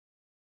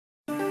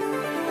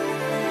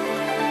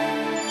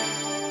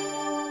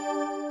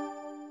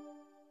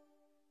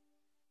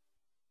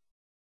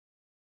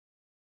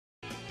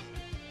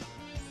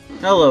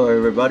Hello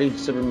everybody,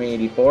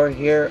 Superman84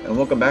 here, and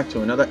welcome back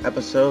to another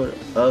episode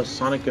of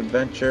Sonic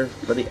Adventure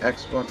for the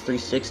Xbox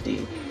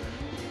 360.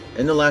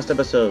 In the last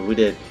episode, we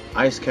did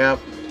Ice Cap,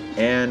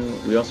 and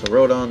we also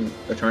rode on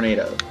the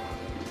Tornado.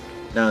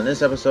 Now in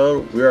this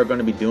episode, we are going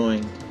to be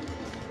doing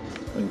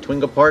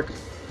Twinkle Park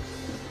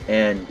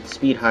and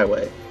Speed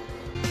Highway.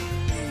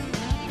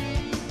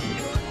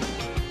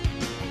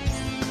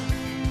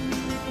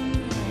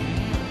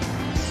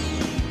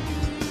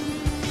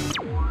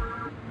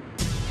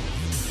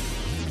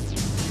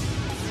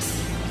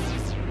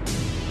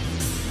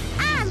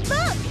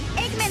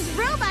 Eggman's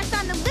robot's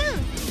on the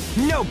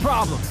loose! No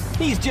problem.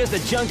 He's just a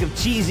chunk of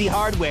cheesy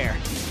hardware.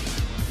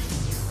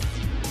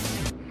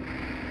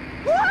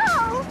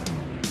 Whoa!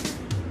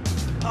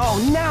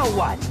 Oh, now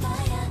what?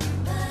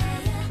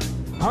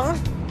 Huh?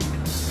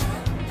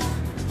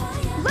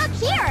 Look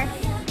here!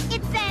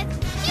 It says,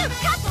 cute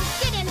couples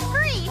get in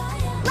free!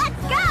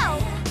 Let's go!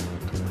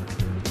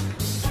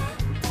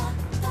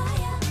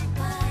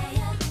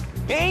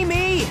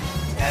 Amy!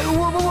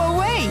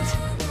 Wait!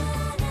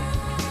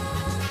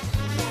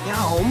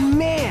 Oh,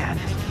 man!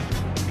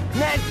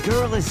 That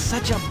girl is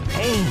such a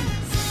pain.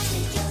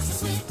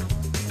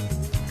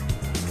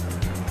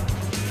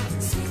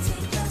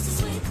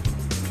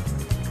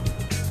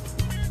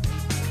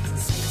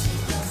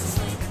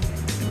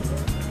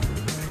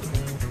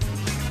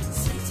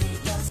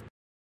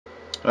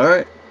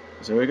 Alright,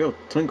 so here we go,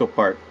 Twinkle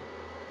Park.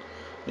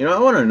 You know, I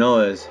want to know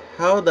is,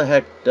 how the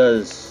heck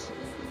does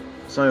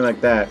something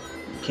like that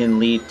can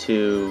lead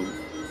to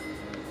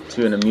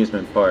an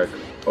amusement park,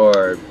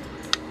 or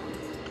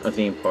a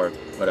theme park,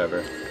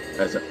 whatever.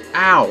 As a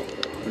ow.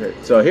 Okay,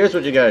 so here's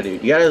what you gotta do.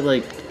 You gotta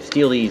like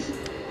steal these.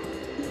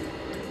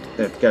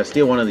 You gotta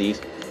steal one of these.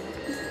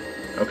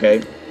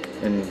 Okay,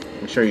 and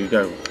make sure you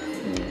gotta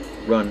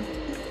run.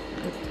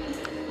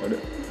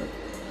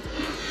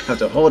 Have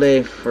to hold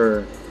A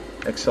for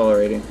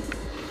accelerating.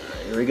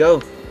 Right, here we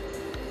go.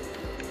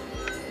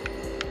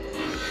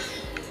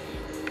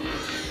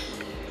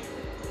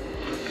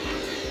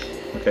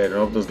 Okay, I don't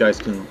know if those guys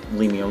can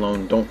leave me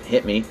alone. Don't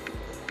hit me.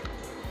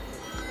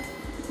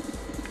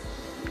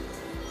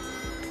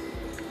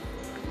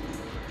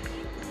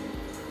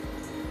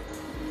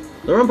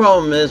 The one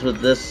problem is with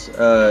this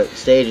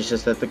stage is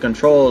just that the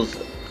controls,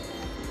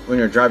 when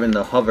you're driving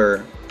the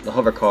hover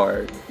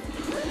car,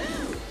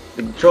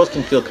 the controls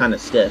can feel kind of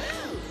stiff.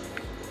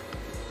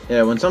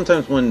 Yeah,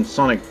 sometimes when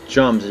Sonic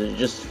jumps, it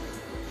just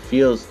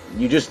feels,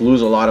 you just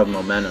lose a lot of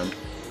momentum.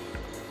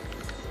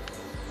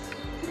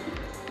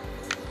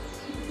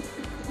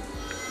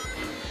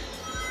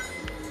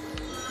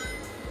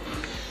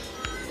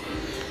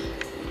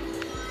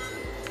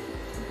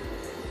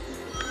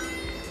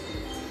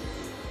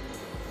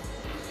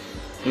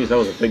 Jeez, that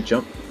was a big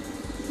jump.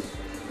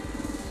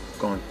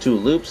 Going 2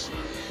 loops.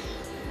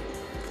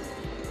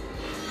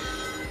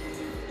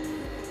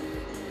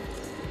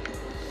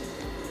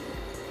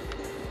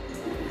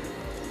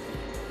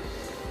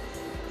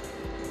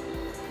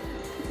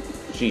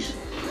 Jeez.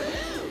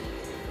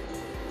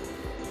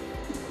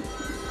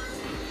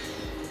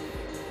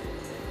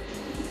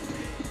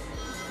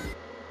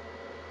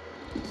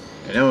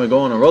 And then we go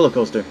on a roller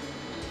coaster.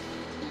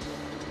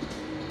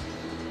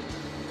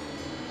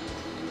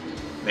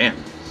 Man,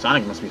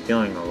 Sonic must be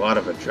feeling a lot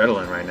of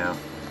adrenaline right now.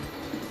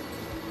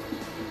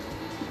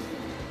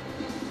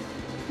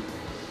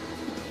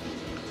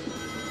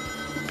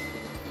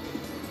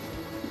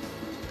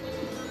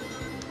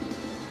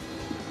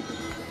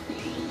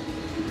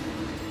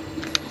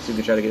 See if we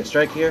can try to get a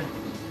strike here.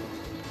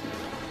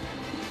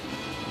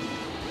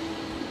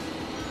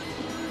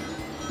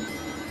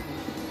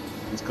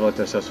 Let's collect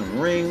ourselves some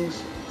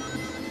rings.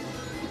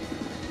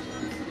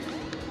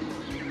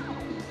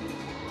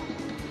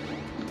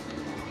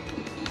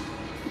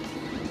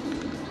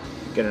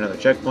 Get another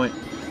checkpoint.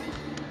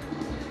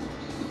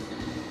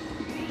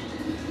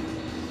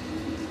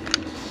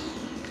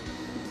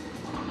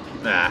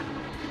 Ah.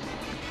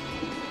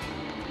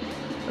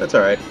 That's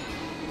alright.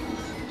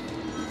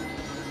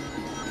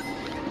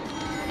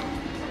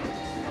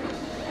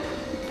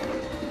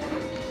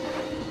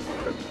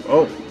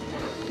 Oh.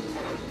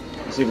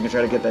 Let's see if we can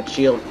try to get that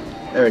shield.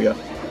 There we go.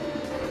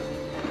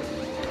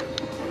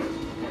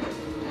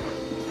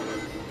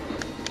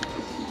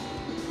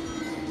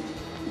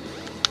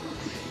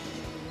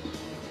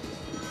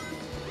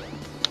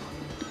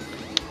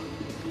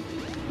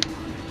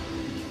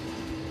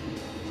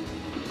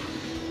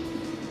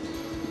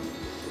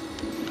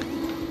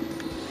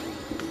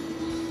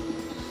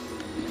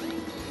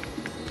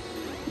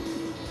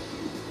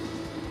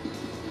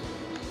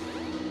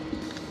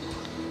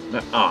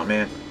 Oh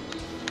man.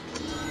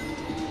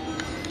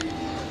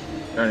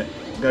 Darn it.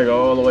 Gotta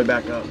go all the way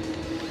back up.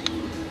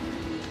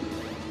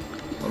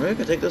 Or maybe I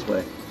can take this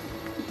way.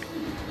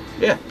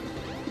 Yeah.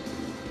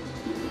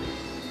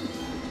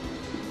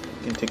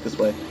 I can take this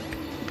way.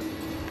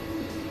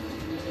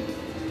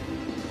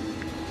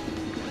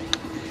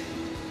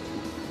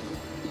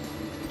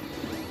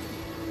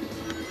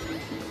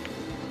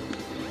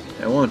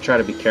 I want to try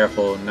to be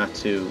careful not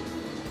to,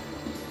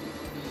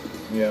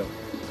 you know,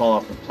 fall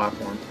off the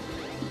platform.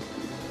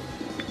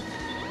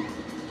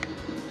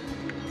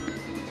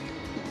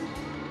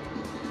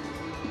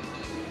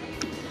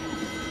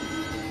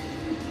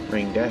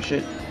 Ring dash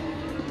it.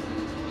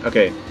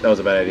 Okay, that was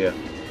a bad idea.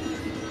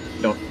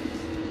 Don't.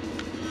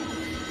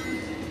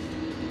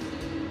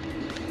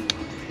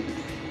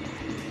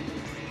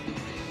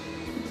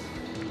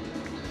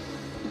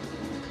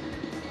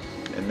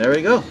 And there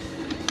we go.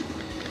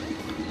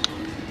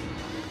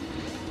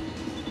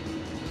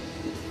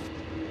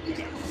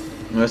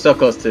 We're so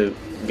close to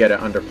get it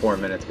under 4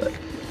 minutes, but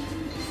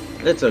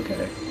it's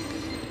okay.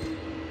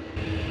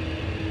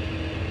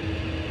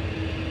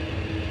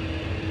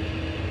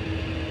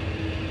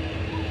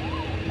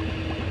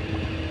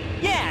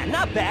 Yeah,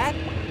 not bad.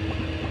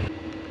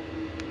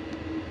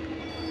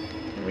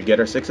 And we get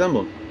our 6th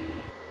emblem.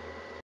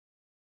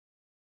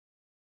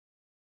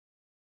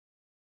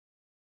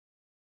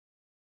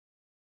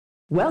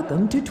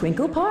 Welcome to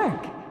Twinkle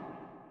Park.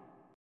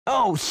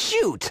 Oh,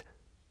 shoot!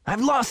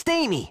 I've lost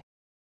Amy.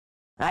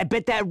 I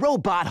bet that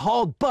robot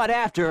hauled butt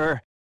after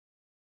her.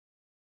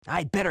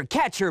 I'd better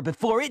catch her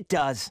before it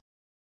does.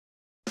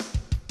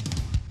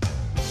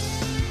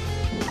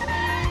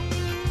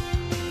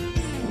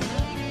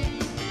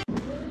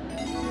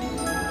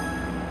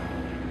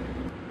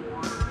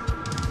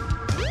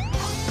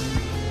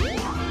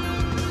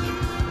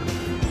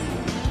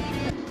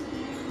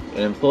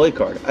 An employee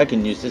card. I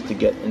can use this to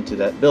get into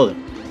that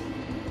building.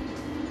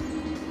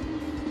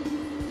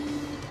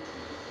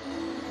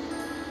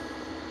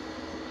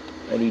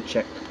 ID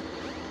check.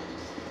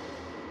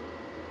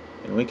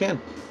 And we can.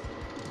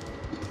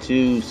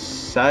 To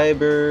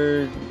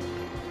cybernetting.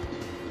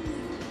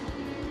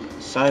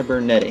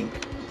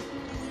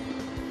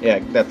 Yeah,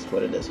 that's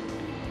what it is.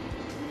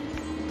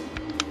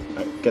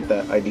 Alright, get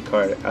that ID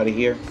card out of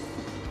here.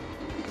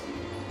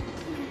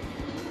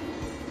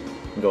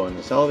 Go in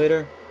this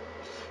elevator.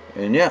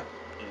 And yeah,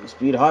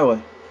 speed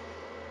highway.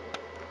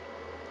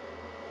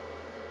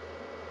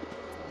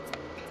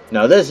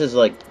 Now this is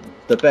like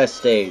the best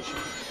stage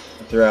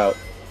throughout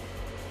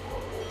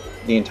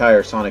the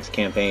entire Sonic's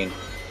campaign.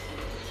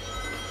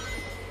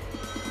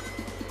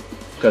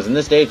 Because in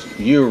this stage,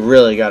 you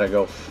really gotta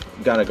go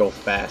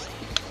fast.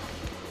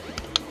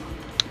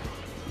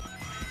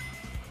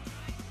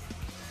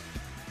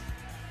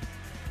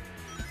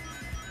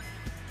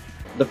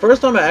 The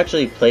first time I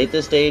actually played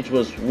this stage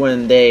was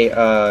when they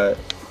had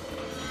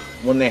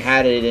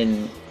it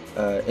in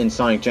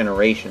Sonic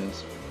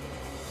Generations.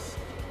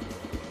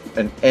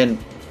 And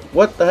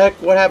what the heck?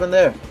 What happened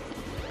there?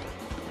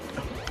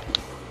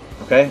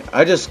 Okay,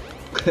 I just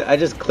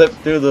clipped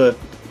through the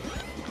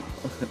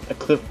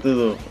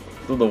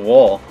through the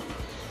wall.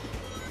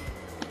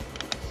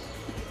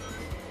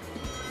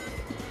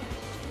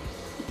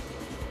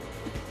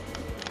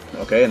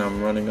 Okay, and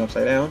I'm running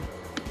upside down.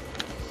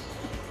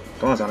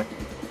 Come on, Sonic.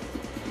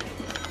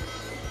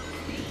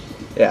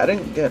 Yeah, I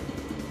didn't get.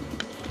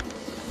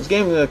 This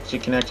game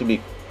can actually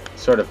be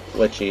sort of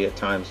glitchy at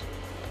times.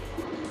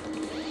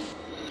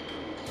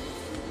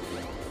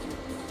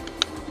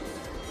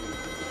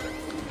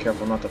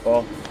 Careful not to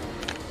fall.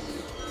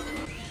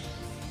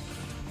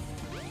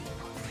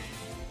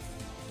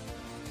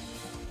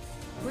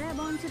 Grab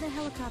onto the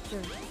helicopter.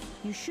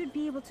 You should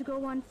be able to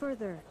go on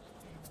further.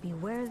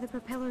 Beware, the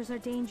propellers are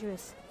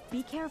dangerous.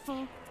 Be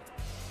careful.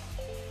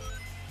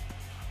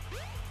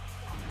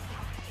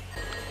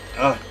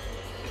 Ah.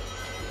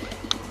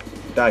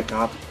 Die,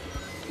 cop.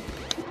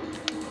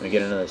 Let me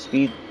get another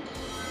speed.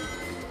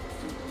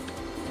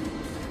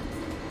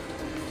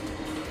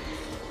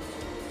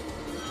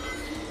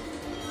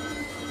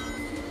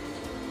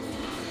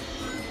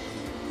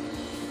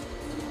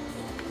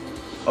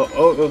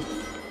 Oh.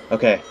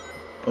 Okay.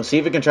 We'll see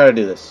if we can try to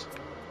do this.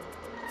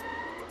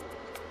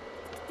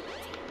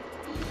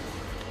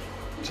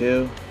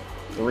 2,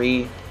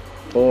 3,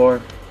 4,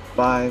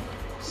 5,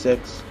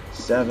 6,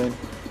 7.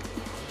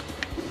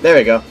 There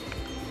we go.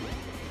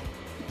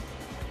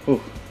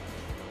 Whew.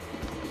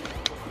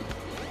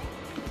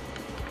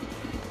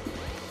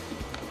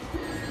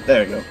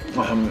 There we go.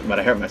 Oh, I'm about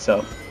to hurt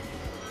myself.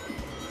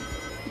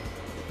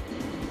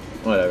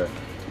 Whatever.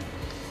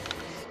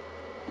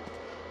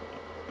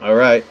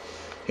 Alright.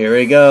 Here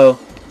we go.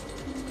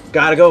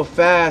 Gotta go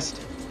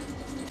fast.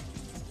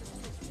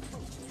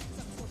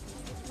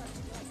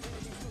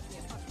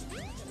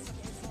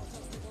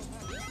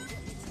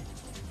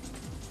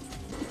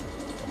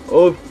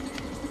 Oh.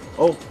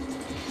 Oh.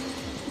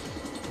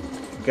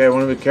 Okay, I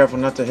want to be careful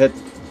not to hit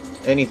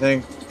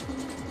anything.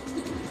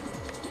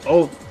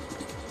 Oh.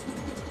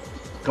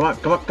 Come on,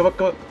 come on, come on,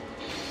 come on.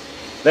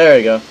 There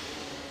we go.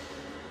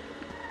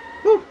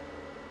 Whew.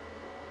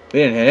 We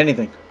didn't hit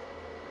anything.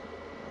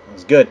 That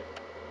was good.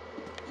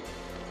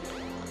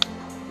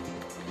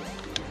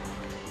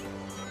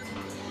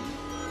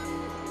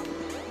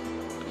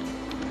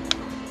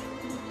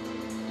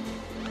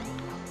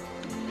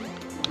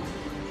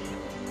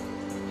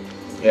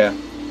 Yeah,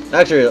 I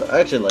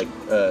actually like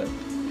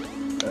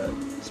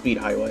Speed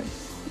Highway.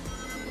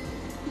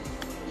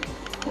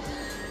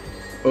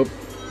 Oh,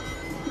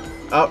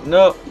 oh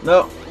no,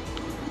 no!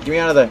 Get me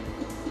out of there.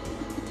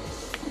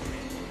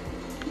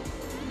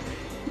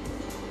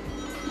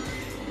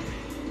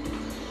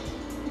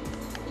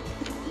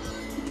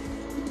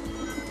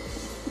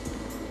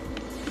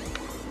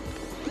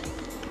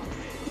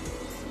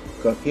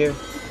 Go up here.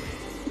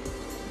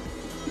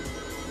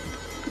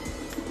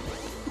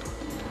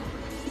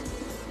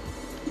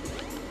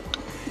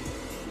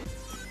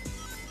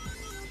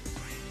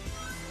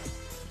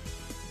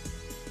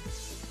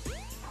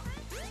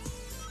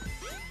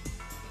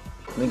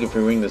 I think if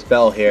we ring this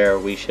bell here,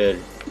 we should...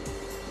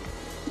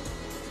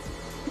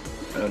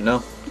 I don't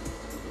know.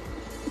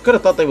 Could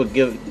have thought they would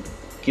give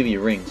you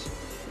rings.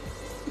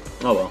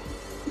 Oh well.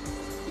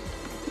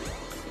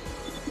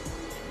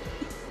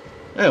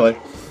 Anyway.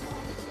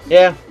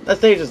 Yeah, that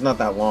stage is not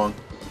that long.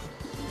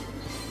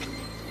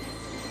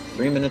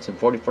 3 minutes and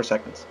 44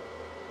 seconds.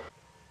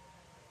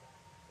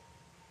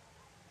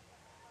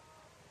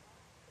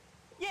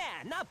 Yeah,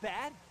 not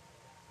bad.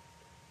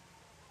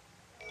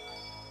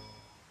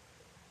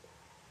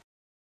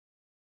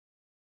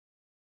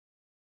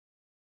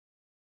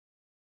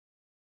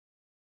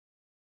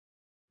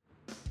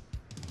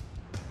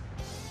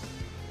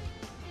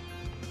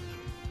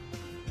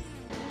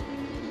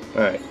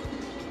 Alright.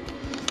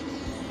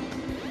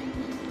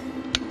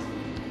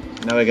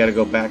 Now we gotta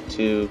go back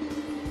to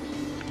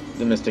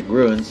the Mystic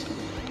Ruins.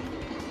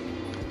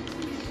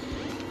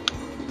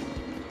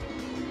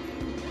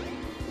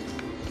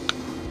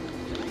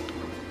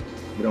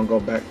 We don't go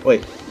back.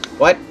 Wait,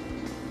 what?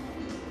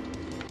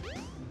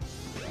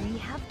 We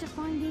have to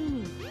find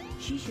Amy.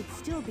 She should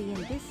still be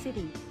in this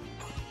city.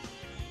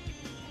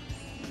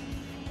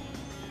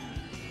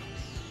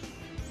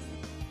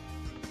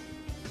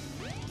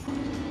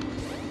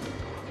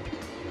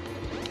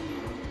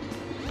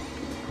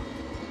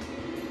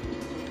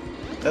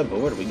 Oh, but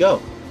where do we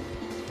go?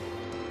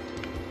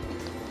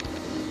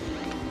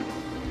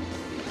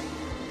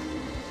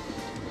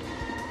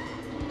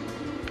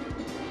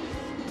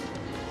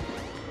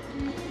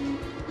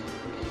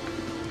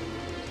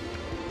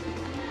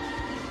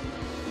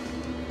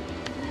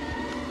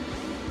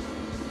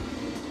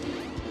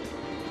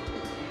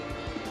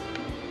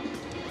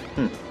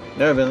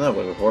 Never been that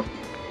way before.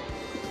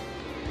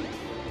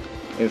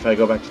 Maybe if I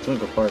go back to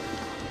Twinkle Park,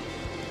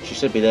 she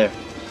should be there.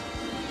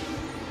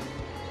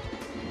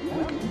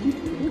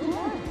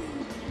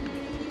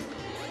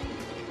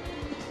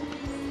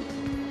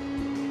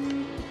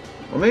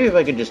 Or maybe if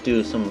I could just do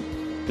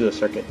a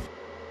circuit.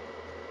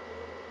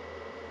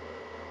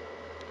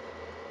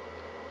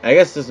 I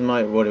guess this is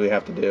what do we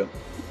have to do?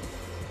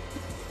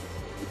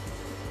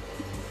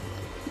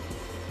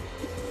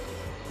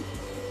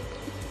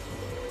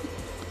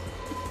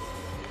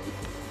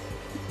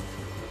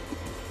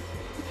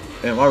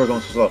 And why are we going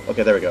so slow?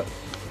 Okay, there we go.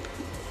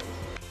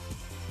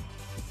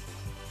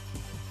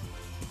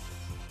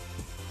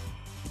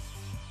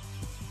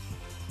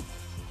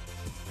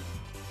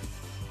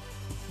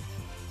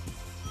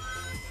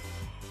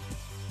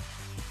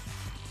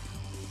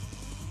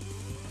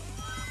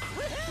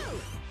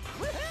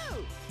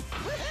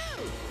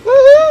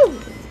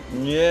 Woohoo!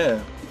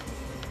 Yeah.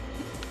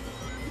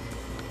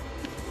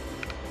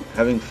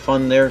 Having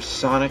fun there,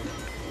 Sonic.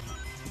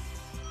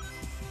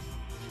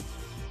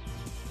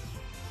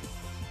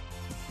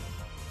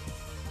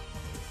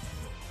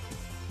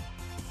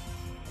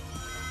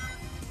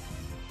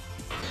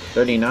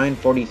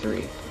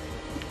 $39.43.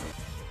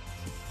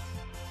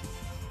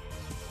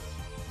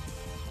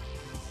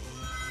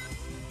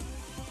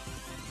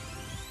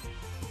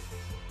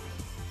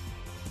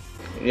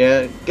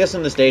 Yeah,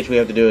 guessing the stage we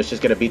have to do is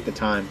just gotta beat the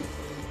time.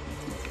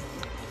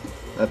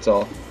 That's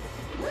all.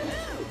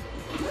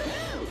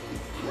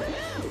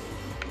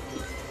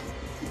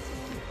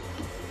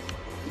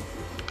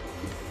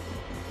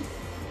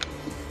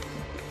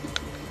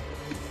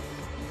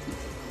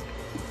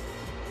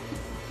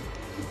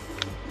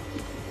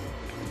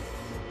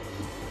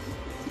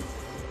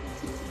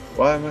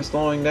 Why am I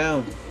slowing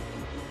down?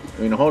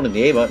 I mean, holding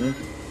the A button.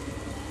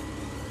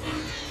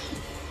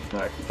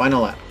 Alright,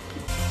 final lap.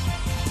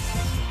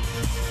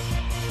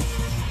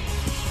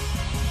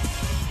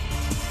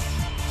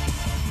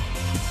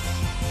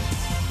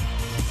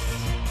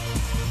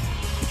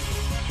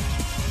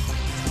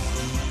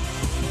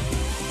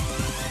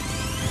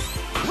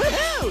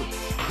 Woohoo!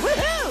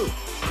 Woohoo!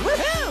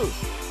 Woohoo!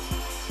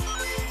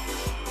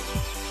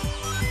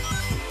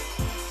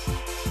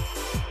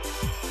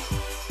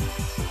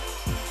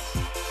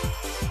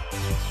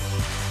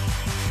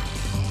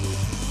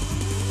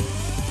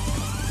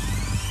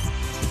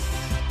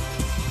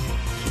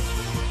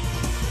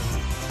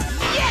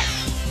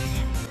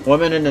 Yes! 1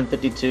 minute and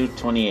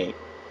 52:28.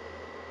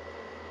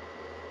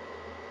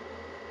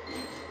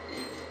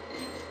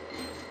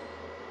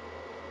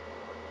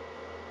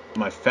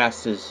 My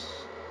fastest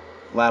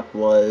lap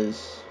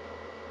was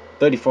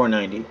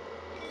 34.90.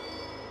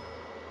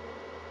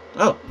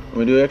 Oh,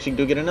 we actually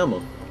do get a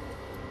number.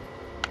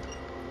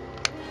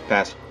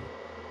 Pass.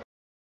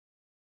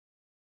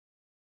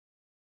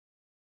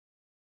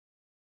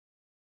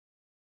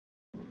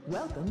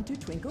 Welcome to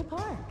Twinkle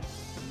Park.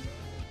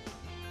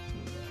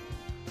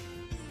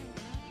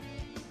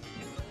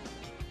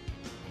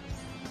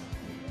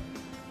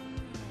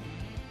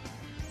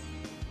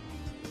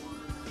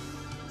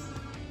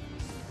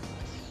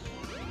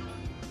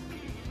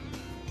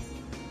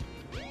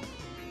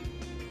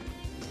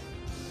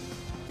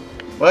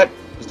 What?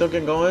 You still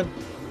getting going?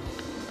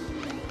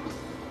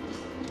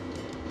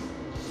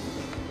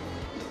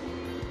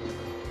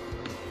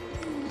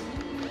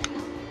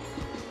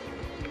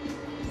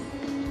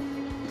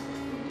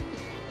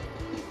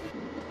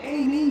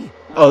 Amy!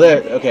 Oh,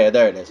 there. Okay,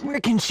 there it is. Where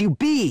can she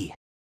be?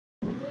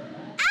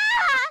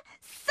 Ah!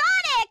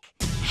 Sonic!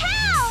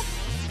 Help!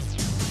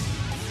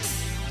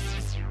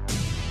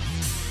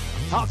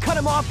 I'll cut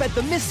him off at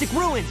the Mystic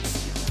Ruins.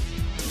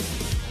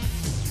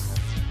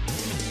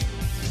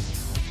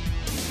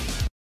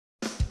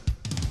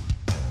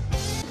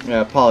 I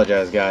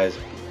apologize, guys,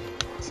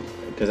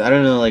 because I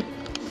don't know, like,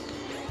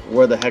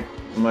 where the heck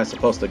am I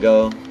supposed to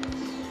go,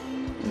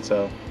 and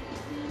so.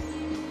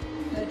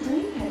 A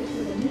train headed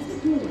for the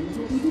Mystic Ruins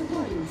will be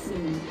departing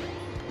soon.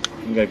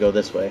 You gotta go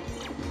this way,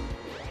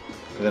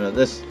 because I know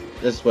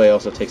this way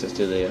also takes us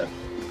to the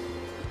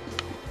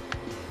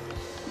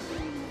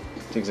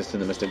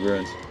Mystic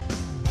Ruins.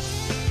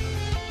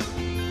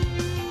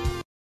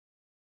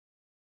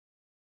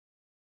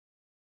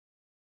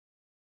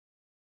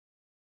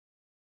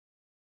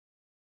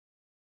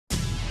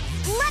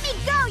 Let me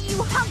go,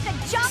 you hunk of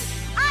junk!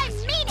 I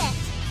mean it!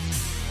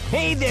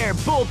 Hey there,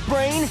 Bolt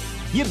Brain!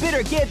 You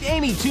better give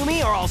Amy to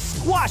me or I'll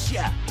squash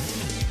ya!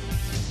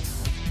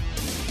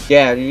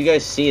 Yeah, you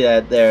guys see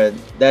that there?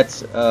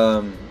 That's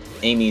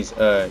Amy's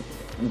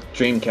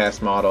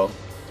Dreamcast model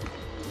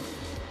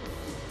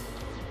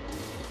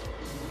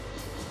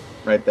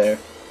right there.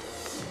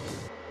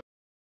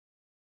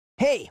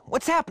 Hey,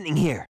 what's happening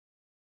here?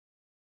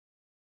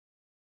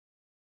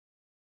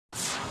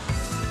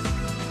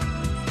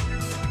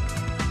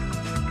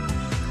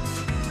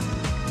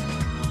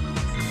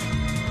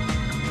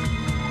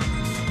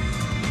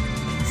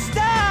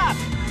 Stop!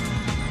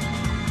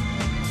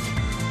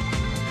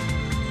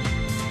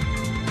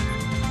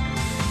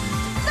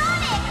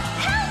 Sonic,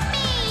 help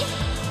me!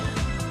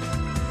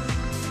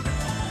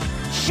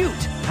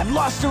 Shoot! I've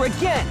lost her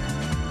again!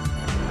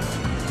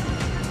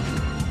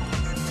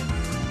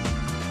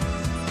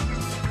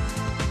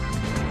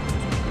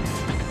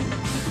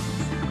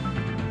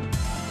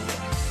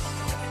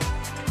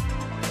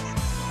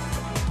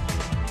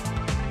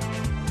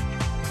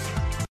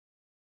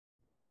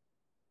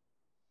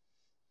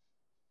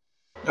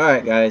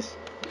 Alright, guys,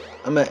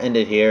 I'm gonna end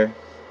it here.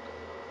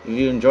 If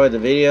you enjoyed the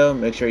video,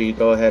 make sure you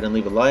go ahead and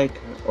leave a like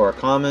or a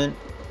comment,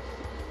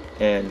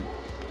 and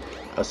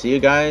I'll see you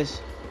guys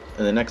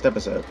in the next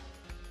episode.